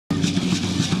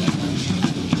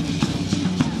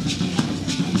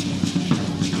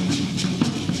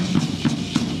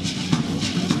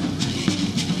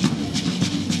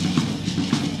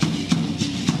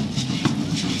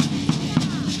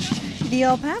The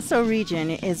El Paso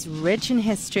region is rich in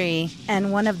history,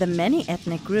 and one of the many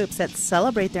ethnic groups that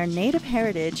celebrate their native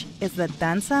heritage is the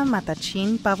Danza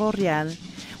Matachin Pavo Real,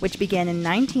 which began in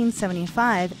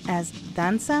 1975 as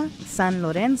Danza San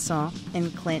Lorenzo in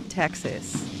Clint,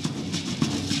 Texas.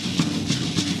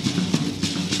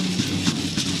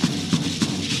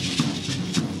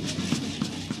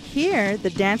 Here,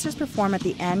 the dancers perform at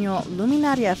the annual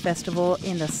Luminaria Festival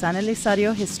in the San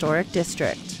Elizario Historic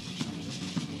District.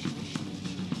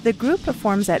 The group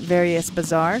performs at various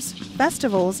bazaars,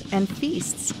 festivals, and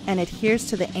feasts and adheres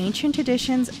to the ancient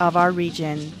traditions of our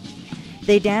region.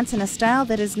 They dance in a style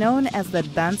that is known as the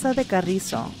Danza de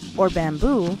Carrizo, or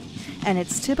bamboo, and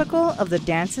it's typical of the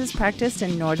dances practiced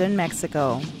in northern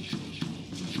Mexico.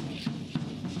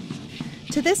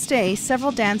 To this day,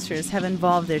 several dancers have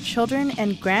involved their children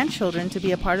and grandchildren to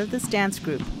be a part of this dance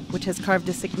group, which has carved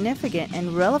a significant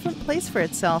and relevant place for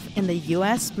itself in the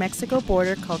U.S.-Mexico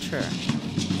border culture.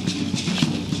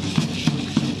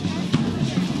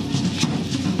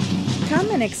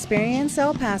 Come and experience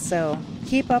El Paso.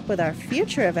 Keep up with our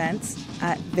future events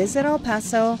at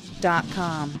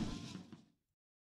visitelpaso.com.